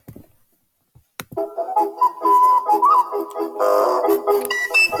Hello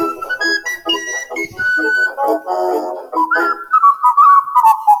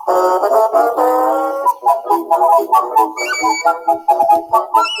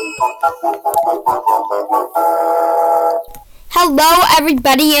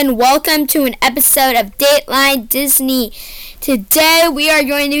everybody and welcome to an episode of Dateline Disney. Today we are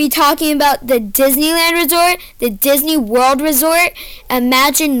going to be talking about the Disneyland Resort, the Disney World Resort,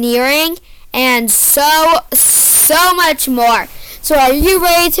 Imagineering, and so much more. So are you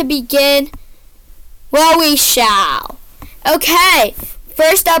ready to begin? Well, we shall. Okay,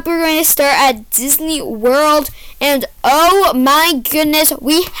 first up we're going to start at Disney World, and oh my goodness,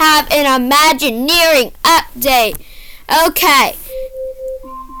 we have an Imagineering update. Okay.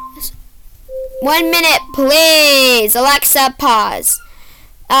 1 minute, please. Alexa, pause.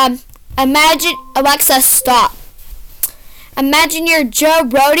 Alexa, stop. Imagineer Joe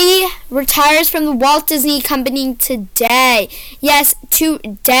Rohde retires from the Walt Disney Company today. Yes,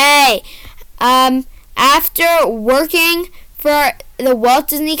 today. After working for the Walt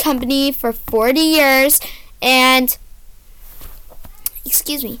Disney Company for 40 years and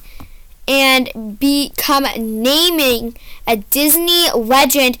become naming a Disney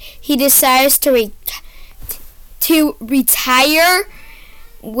legend, he decides to retire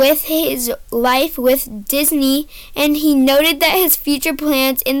with his life with Disney, and he noted that his future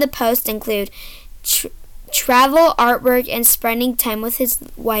plans in the post include travel, artwork, and spending time with his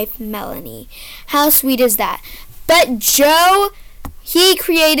wife Melanie. How sweet is that? But Joe, he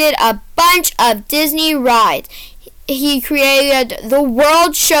created a bunch of Disney rides. He created the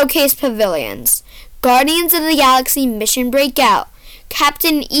World Showcase Pavilions, Guardians of the Galaxy Mission Breakout,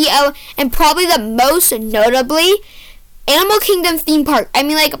 Captain EO, and probably the most notably, Animal Kingdom theme park. I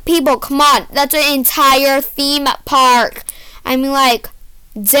mean, like, people, come on, that's an entire theme park. I mean, like,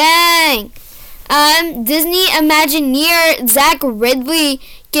 dang. Disney Imagineer Zach Ridley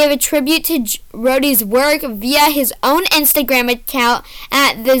gave a tribute to Rohde's work via his own Instagram account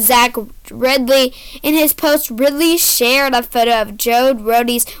at the Zach Ridley. In his post, Ridley shared a photo of Joe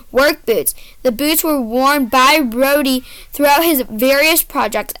Rohde's work boots. The boots were worn by Rohde throughout his various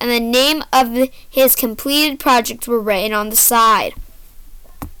projects, and the name of his completed projects were written on the side.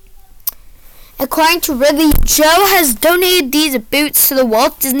 According to Ridley, Joe has donated these boots to the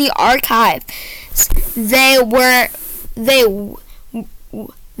Walt Disney Archive. They will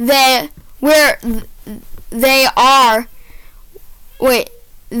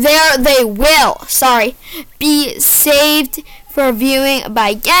be saved for viewing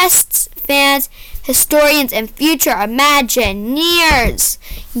by guests, fans, historians, and future Imagineers.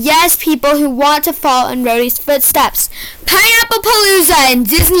 Yes, people who want to follow in Rohde's footsteps. Pineapple Palooza in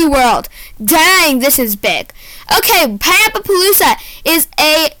Disney World. Dang, this is big. Okay, Pineapple Palooza is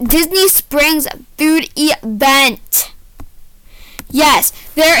a Disney Springs food event. Yes,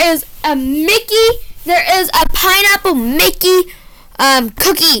 there is a pineapple Mickey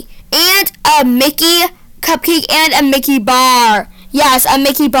cookie, and a Mickey cupcake, and a Mickey bar. Yes, a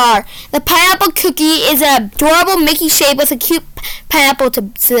Mickey bar. The pineapple cookie is an adorable Mickey shape with a cute pineapple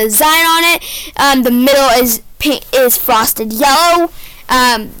design on it. The middle is frosted yellow.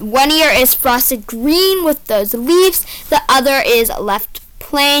 One ear is frosted green with those leaves. The other is left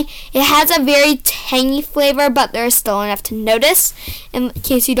plain. It has a very tangy flavor, but there is still enough to notice in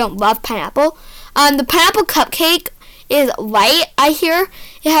case you don't love pineapple. The pineapple cupcake is light, I hear.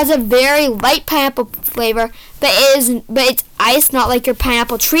 It has a very light pineapple flavor, but it's iced, not like your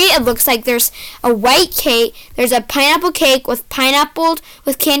pineapple tree. It looks like there's a white cake. There's a pineapple cake with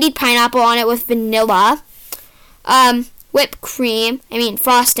candied pineapple on it with vanilla. Whipped cream,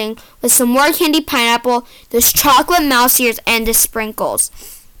 frosting, with some more candied pineapple. There's chocolate mouse ears and the sprinkles.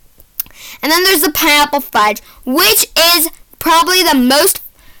 And then there's the pineapple fudge, which is probably the most,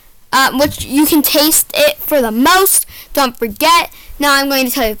 which you can taste it for the most. Don't forget. Now I'm going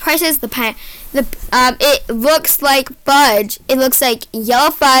to tell you the prices. It looks like fudge. It looks like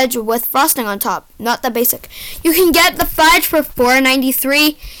yellow fudge with frosting on top, not the basic. You can get the fudge for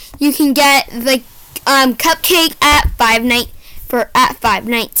 $4.93. You can get the cupcake at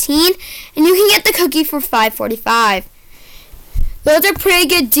 $5.19, and you can get the cookie for $5.45. Those are pretty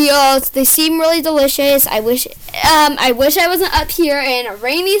good deals. They seem really delicious. I wish I wasn't up here in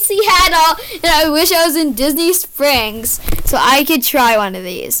rainy Seattle, and I wish I was in Disney Springs so I could try one of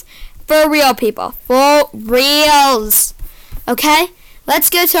these. For real, people. For reals. Okay? Let's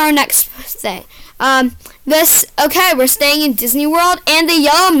go to our next thing. We're staying in Disney World and the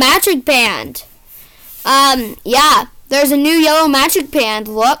Yellow Magic Band. There's a new Yellow Magic Band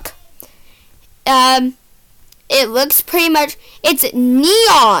look. It looks pretty much, it's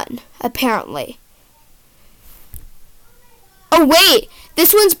neon, apparently. Oh wait,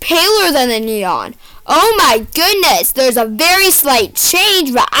 this one's paler than the neon. Oh my goodness, there's a very slight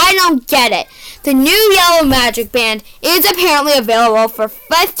change, but I don't get it. The new yellow magic band is apparently available for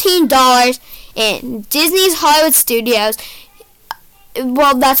 $15 in Disney's Hollywood Studios.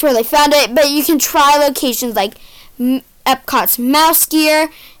 Well, that's where they found it, but you can try locations like Epcot's Mouse Gear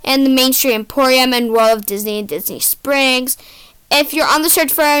and the Main Street Emporium and World of Disney and Disney Springs. If you're on the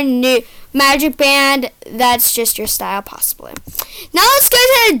search for a new magic band, that's just your style, possibly. Now let's go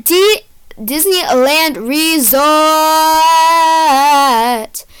to the Disneyland Resort.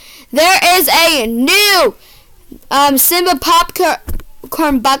 There is a new Simba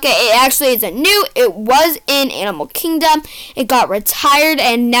popcorn bucket. It actually isn't new. It was in Animal Kingdom. It got retired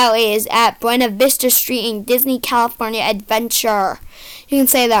and now it is at Buena Vista Street in Disney California Adventure. You can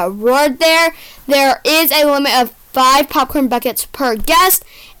say that word there. There is a limit of 5 popcorn buckets per guest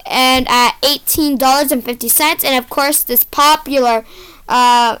and at $18.50. And of course, this popular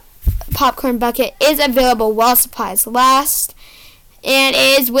popcorn bucket is available while supplies last. And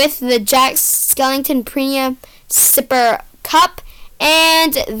it is with the Jack Skellington Premium Sipper Cup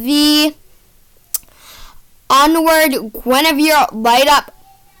and the Onward Guinevere Light Up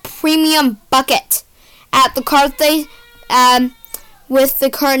Premium Bucket at the Carthay, with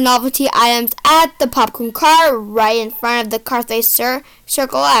the current novelty items at the popcorn car right in front of the Carthay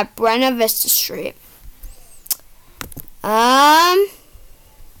Circle at Buena Vista Street.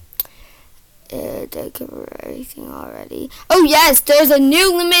 Did I cover everything already? Oh yes, there's a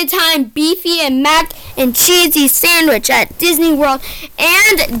new limited time beefy and mac and cheesy sandwich at Disney World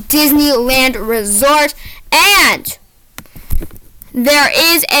and Disneyland Resort. And there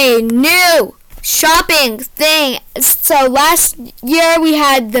is a new shopping thing. So last year we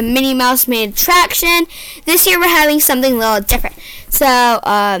had the Minnie Mouse Made attraction. This year we're having something a little different. So,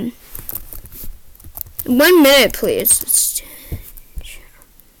 1 minute please.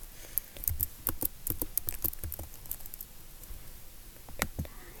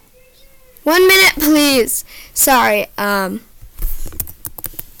 1 minute, please. Sorry.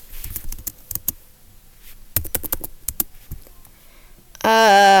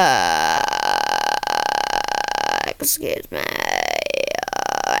 Excuse me.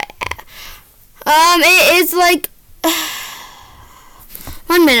 It is like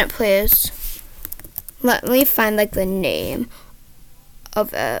 1 minute, please. Let me find like the name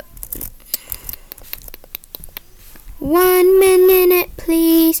of it. 1 minute,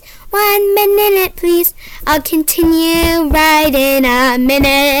 please. 1 minute, please. I'll continue right in a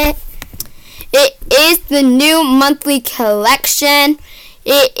minute. It is the new monthly collection.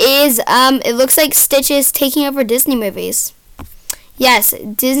 It is, it looks like Stitch is taking over Disney movies. Yes,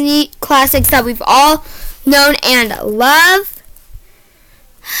 Disney classics that we've all known and love.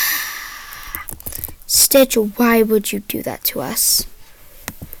 Stitch, why would you do that to us?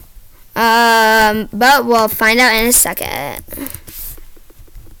 But we'll find out in a second.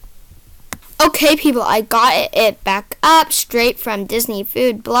 Okay, people, I got it back up straight from Disney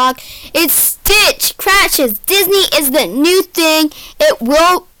Food Blog. It's Stitch Crashes. Disney is the new thing. It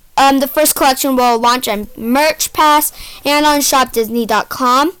will, the first collection will launch on Merch Pass and on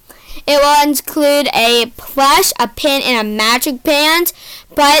shopdisney.com. It will include a plush, a pin, and a magic band,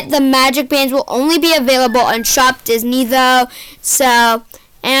 but the magic bands will only be available on Shop Disney, though. So,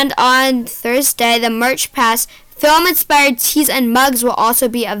 and on Thursday, the Merch Pass film-inspired tees and mugs will also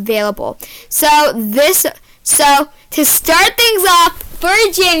be available. So to start things off for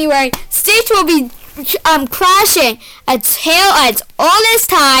January, Stitch will be crashing A Tale of Its Oldest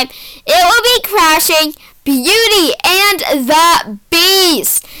Time. It will be crashing Beauty and the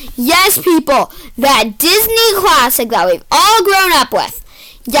Beast. Yes, people, that Disney classic that we've all grown up with.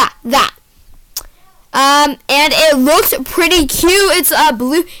 Yeah, that. And it looks pretty cute. It's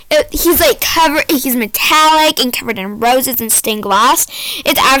blue. He's metallic and covered in roses and stained glass.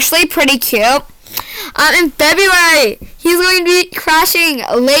 It's actually pretty cute. In February, he's going to be crashing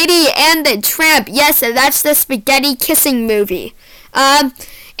Lady and the Tramp. Yes, that's the spaghetti kissing movie.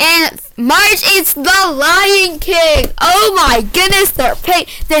 In March, it's The Lion King. Oh my goodness, they're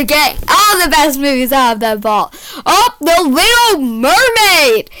getting all the best movies out of that vault. Oh, The Little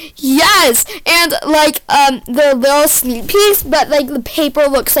Mermaid. Yes, and like the little sneak peeks, but like the paper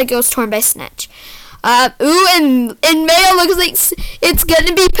looks like it was torn by Snitch. And in May it looks like it's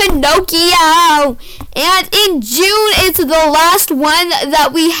gonna be Pinocchio. And in June, it's the last one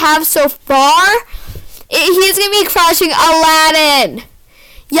that we have so far. He's gonna be crashing Aladdin.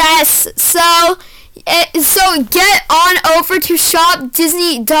 Yes, so get on over to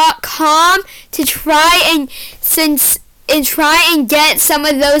shopdisney.com to try and get some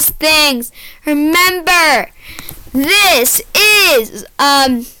of those things. Remember, This is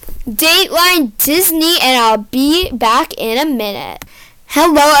Dateline Disney, and I'll be back in a minute.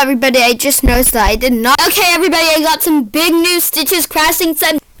 Hello everybody, I just noticed that I did not. Okay everybody, I got some big news. Stitches crashing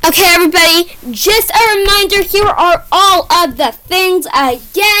some. Okay everybody, just a reminder, here are all of the things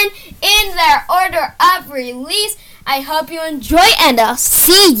again in their order of release. I hope you enjoy, and I'll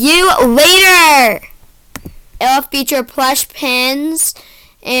see you later. It'll feature plush pins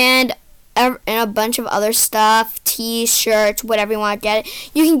and a bunch of other stuff, t-shirts, whatever you want to get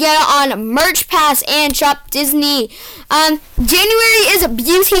it. You can get it on Merch Pass and Shop Disney. January is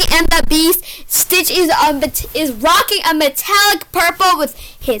Beauty and the Beast. Stitch is rocking a metallic purple with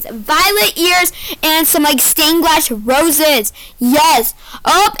his violet ears and some like stained glass roses. Yes.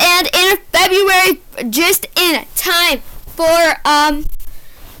 Oh, and in February, just in time for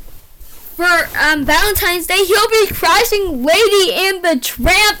Valentine's Day, he'll be crashing Lady and the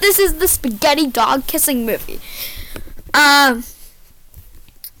Tramp. This is the spaghetti dog kissing movie.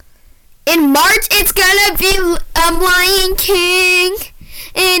 In March, it's gonna be Lion King.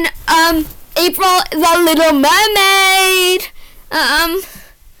 In April, The Little Mermaid.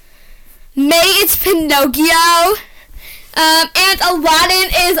 May, it's Pinocchio. And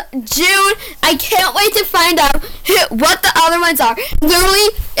Aladdin is June. I can't wait to find out what the other ones are. Literally,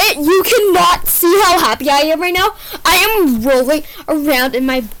 you cannot see how happy I am right now. I am rolling around in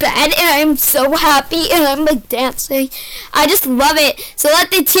my bed, and I am so happy, and I'm like dancing. I just love it. So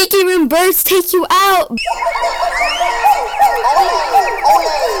let the Tiki Room birds take you out. It's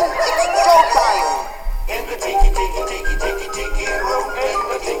showtime! In the tiki room, in the tiki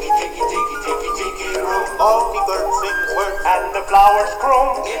room, all the birds sing words and the flowers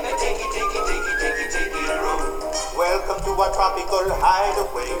croon. In the tiki room. Welcome to our tropical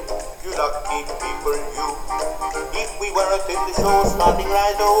hideaway, you lucky people, you. If we were in the show starting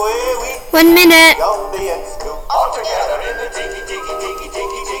right away, we 1 minute. down the ends too. All together in the tiki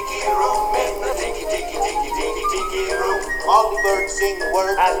room, in the tiki room. All the birds sing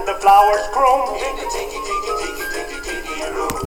words and the flowers croon. In the tiki